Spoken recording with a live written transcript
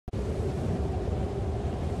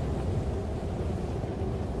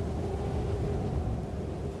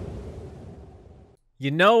You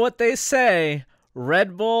know what they say,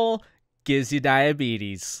 Red Bull gives you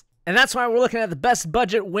diabetes. And that's why we're looking at the best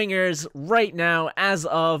budget wingers right now as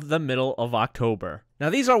of the middle of October. Now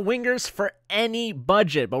these are wingers for any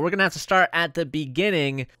budget, but we're going to have to start at the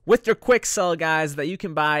beginning with your quick sell guys that you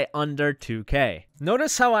can buy under 2K.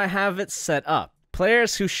 Notice how I have it set up.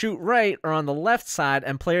 Players who shoot right are on the left side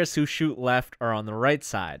and players who shoot left are on the right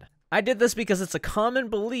side. I did this because it's a common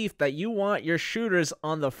belief that you want your shooters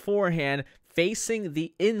on the forehand facing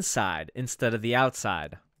the inside instead of the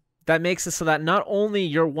outside. That makes it so that not only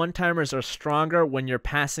your one-timers are stronger when you're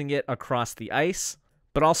passing it across the ice,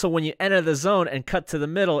 but also when you enter the zone and cut to the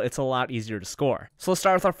middle, it's a lot easier to score. So let's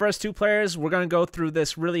start with our first two players. We're going to go through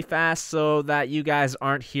this really fast so that you guys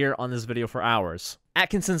aren't here on this video for hours.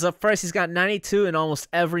 Atkinson's up first. He's got 92 in almost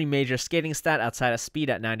every major skating stat outside of speed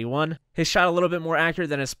at 91. His shot a little bit more accurate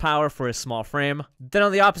than his power for his small frame. Then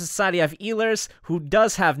on the opposite side, you have Ehlers, who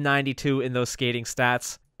does have 92 in those skating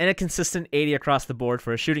stats, and a consistent 80 across the board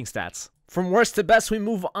for his shooting stats. From worst to best, we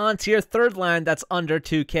move on to your third line that's under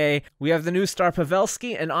 2K. We have the new star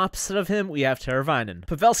Pavelski, and opposite of him, we have Teravainen.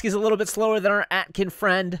 Pavelski's a little bit slower than our Atkin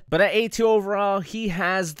friend, but at 82 overall, he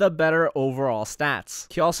has the better overall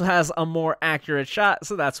stats. He also has a more accurate shot,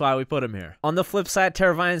 so that's why we put him here. On the flip side,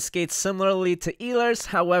 Teravainen skates similarly to Ehlers,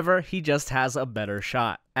 however, he just has a better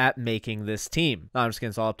shot at making this team. No, I'm just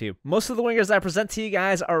kidding, it's all up to you. Most of the wingers I present to you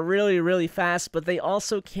guys are really fast, but they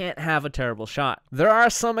also can't have a terrible shot. There are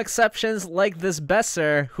some exceptions like this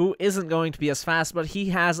Besser, who isn't going to be as fast, but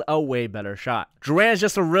he has a way better shot. Drouin is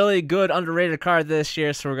just a really good underrated card this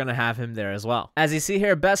year, so we're going to have him there as well. As you see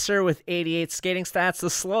here, Besser with 88 skating stats, the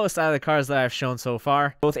slowest out of the cards that I've shown so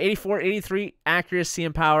far. Both 84, 83 accuracy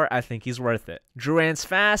and power, I think he's worth it. Drouin's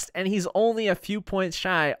fast, and he's only a few points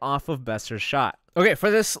shy off of Besser's shot. Okay,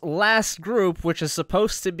 for this last group, which is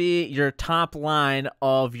supposed to be your top line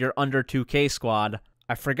of your under 2K squad,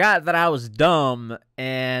 I forgot that I was dumb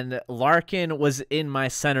and Larkin was in my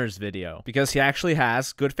centers video because he actually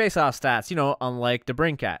has good faceoff stats, you know, unlike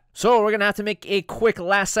DeBrincat. So we're going to have to make a quick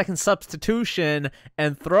last-second substitution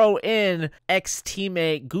and throw in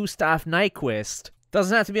ex-teammate Gustav Nyquist.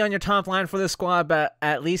 Doesn't have to be on your top line for this squad, but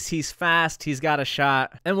at least he's fast, he's got a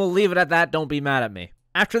shot, and we'll leave it at that. Don't be mad at me.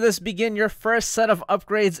 After this, begin your first set of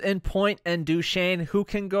upgrades in Point and Duchesne, who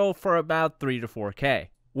can go for about 3 to 4K.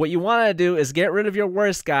 What you want to do is get rid of your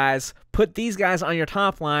worst guys, put these guys on your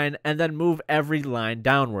top line, and then move every line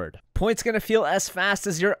downward. Point's going to feel as fast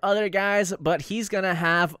as your other guys, but he's going to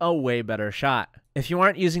have a way better shot. If you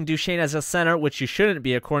aren't using Duchesne as a center, which you shouldn't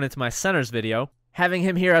be according to my centers video, having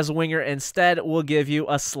him here as a winger instead will give you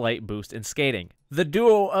a slight boost in skating. The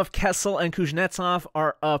duo of Kessel and Kuznetsov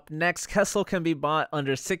are up next. Kessel can be bought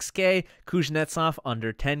under 6K, Kuznetsov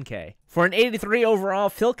under 10K. For an 83 overall,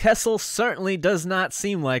 Phil Kessel certainly does not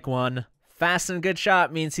seem like one. Fast and good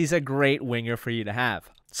shot means he's a great winger for you to have.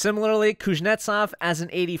 Similarly, Kuznetsov as an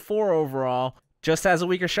 84 overall just has a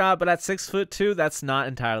weaker shot, but at 6'2", that's not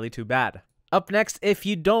entirely too bad. Up next, if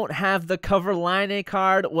you don't have the cover Line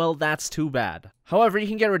card, well, that's too bad. However, you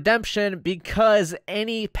can get redemption because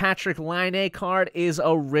any Patrick Line card is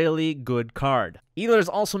a really good card. Ehlers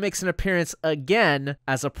also makes an appearance again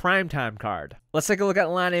as a primetime card. Let's take a look at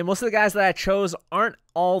Line. Most of the guys that I chose aren't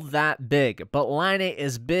all that big, but Line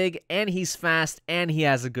is big and he's fast and he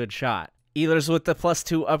has a good shot. Ehlers with the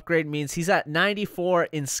 +2 upgrade means he's at 94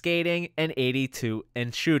 in skating and 82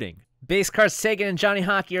 in shooting. Base cards Sagan and Johnny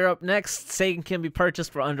Hockey are up next. Sagan can be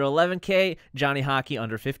purchased for under 11K, Johnny Hockey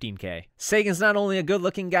under 15K. Sagan's not only a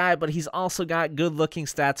good-looking guy, but he's also got good-looking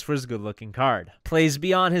stats for his good-looking card. Plays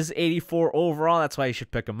beyond his 84 overall, that's why you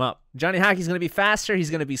should pick him up. Johnny Hockey's going to be faster, he's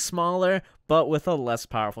going to be smaller, but with a less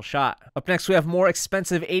powerful shot. Up next, we have more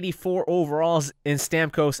expensive 84 overalls in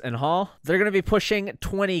Stamkos and Hall. They're going to be pushing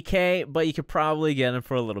 20K, but you could probably get them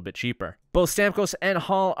for a little bit cheaper. Both Stamkos and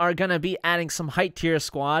Hall are going to be adding some height to your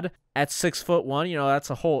squad. At 6'1", you know, that's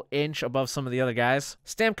a whole inch above some of the other guys.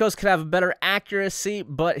 Stamkos could have a better accuracy,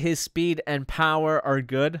 but his speed and power are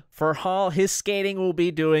good. For Hall, his skating will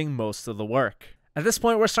be doing most of the work. At this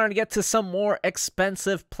point, we're starting to get to some more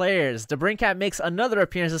expensive players. DeBrincat makes another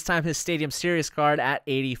appearance, this time his Stadium Series card at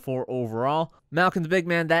 84 overall. Malkin, the big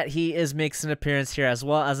man that he is, makes an appearance here as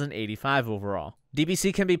well as an 85 overall.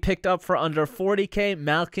 DBC can be picked up for under 40K,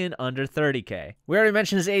 Malkin under 30K. We already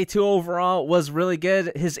mentioned his 82 overall was really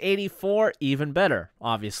good. His 84, even better,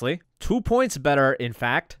 obviously. 2 points better, in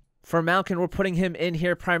fact. For Malkin, we're putting him in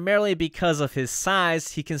here primarily because of his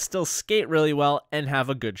size. He can still skate really well and have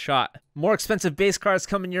a good shot. More expensive base cards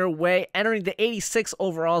coming your way. Entering the 86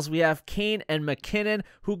 overalls, we have Kane and McKinnon,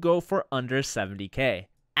 who go for under 70K.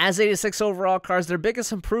 As 86 overall cards, their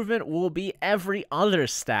biggest improvement will be every other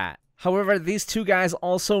stat. However, these two guys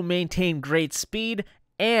also maintain great speed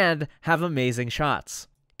and have amazing shots.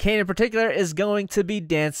 Kane in particular is going to be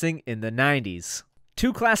dancing in the 90s.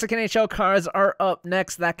 Two classic NHL cards are up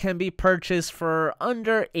next that can be purchased for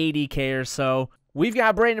under 80k or so. We've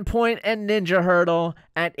got Brayden Point and Ninja Hurdle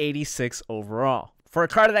at 86 overall. For a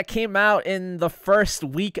card that came out in the first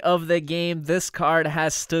week of the game, this card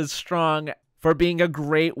has stood strong for being a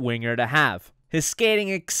great winger to have. His skating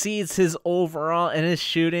exceeds his overall and his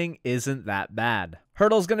shooting isn't that bad.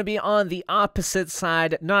 Hurdle's going to be on the opposite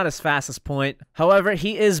side, not as fast as Point. However,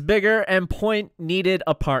 he is bigger and Point needed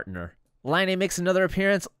a partner. Line makes another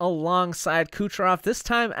appearance alongside Kucherov, this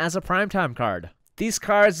time as a primetime card. These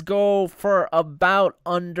cards go for about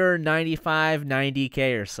under 95,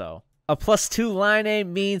 90k or so. A +2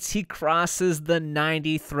 Line means he crosses the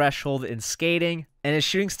 90 threshold in skating, and his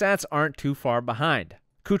shooting stats aren't too far behind.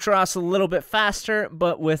 Kucherov's a little bit faster,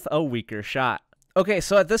 but with a weaker shot. Okay,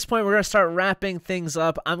 so at this point, we're going to start wrapping things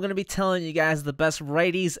up. I'm going to be telling you guys the best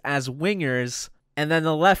righties as wingers, and then the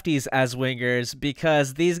lefties as wingers,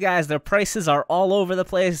 because these guys, their prices are all over the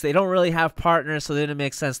place. They don't really have partners, so it didn't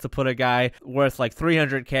make sense to put a guy worth like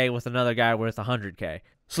 300k with another guy worth 100k.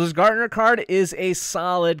 So this Gardner card is a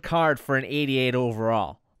solid card for an 88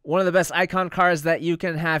 overall. One of the best icon cards that you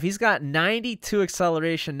can have. He's got 92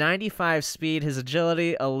 acceleration, 95 speed, his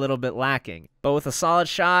agility a little bit lacking. But with a solid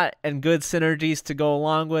shot and good synergies to go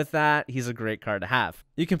along with that, he's a great card to have.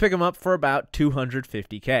 You can pick him up for about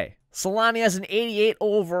 250k. Solani as an 88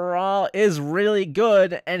 overall is really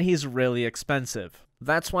good, and he's really expensive.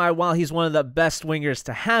 That's why while he's one of the best wingers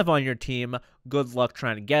to have on your team, good luck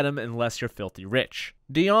trying to get him unless you're filthy rich.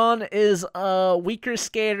 Dion is a weaker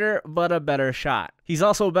skater, but a better shot. He's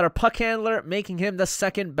also a better puck handler, making him the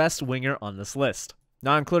second best winger on this list,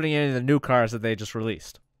 not including any of the new cards that they just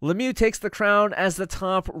released. Lemieux takes the crown as the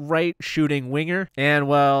top right shooting winger, and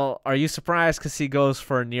well, are you surprised because he goes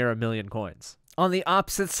for near 1 million coins? On the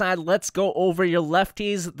opposite side, let's go over your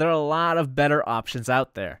lefties. There are a lot of better options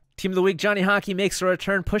out there. Team of the Week, Johnny Hockey makes a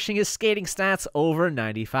return, pushing his skating stats over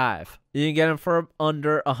 95. You can get him for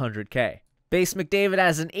under 100k. Base McDavid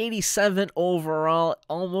has an 87 overall,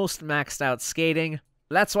 almost maxed out skating.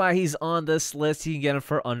 That's why he's on this list. You can get him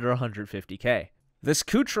for under 150k. This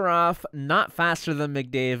Kucherov, not faster than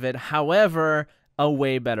McDavid, however, a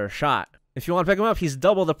way better shot. If you want to pick him up, he's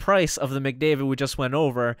double the price of the McDavid we just went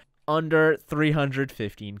over, under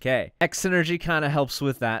 315k. X Synergy kind of helps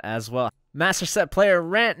with that as well. Master set player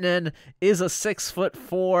Rantanen is a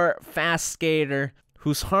 6'4" fast skater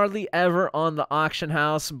who's hardly ever on the auction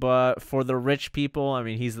house, but for the rich people, I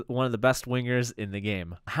mean, he's one of the best wingers in the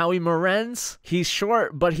game. Howie Morenz, he's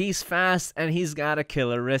short, but he's fast, and he's got a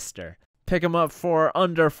killer wrister. Pick him up for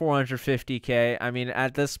under 450k. I mean,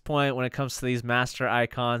 at this point, when it comes to these master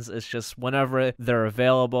icons, it's just whenever they're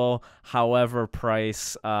available, however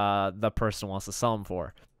price the person wants to sell them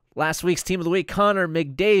for. Last week's Team of the Week, Connor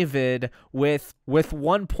McDavid, with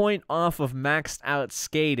 1 point off of maxed out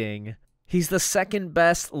skating. He's the second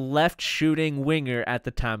best left shooting winger at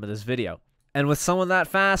the time of this video. And with someone that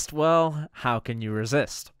fast, well, how can you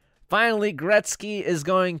resist? Finally, Gretzky is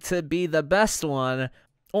going to be the best one,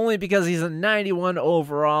 only because he's a 91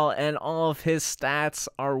 overall and all of his stats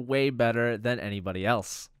are way better than anybody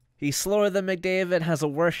else. He's slower than McDavid, has a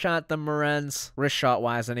worse shot than Morenz, wrist shot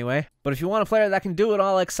wise anyway. But if you want a player that can do it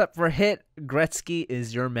all except for hit, Gretzky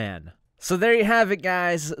is your man. So there you have it,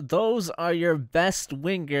 guys. Those are your best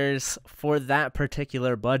wingers for that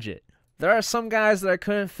particular budget. There are some guys that I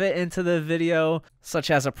couldn't fit into the video,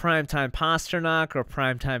 such as a primetime Pasternak or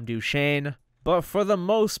primetime Duchesne. But for the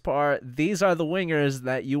most part, these are the wingers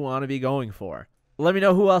that you want to be going for. Let me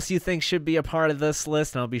know who else you think should be a part of this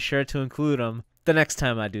list, and I'll be sure to include them the next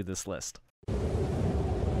time I do this list.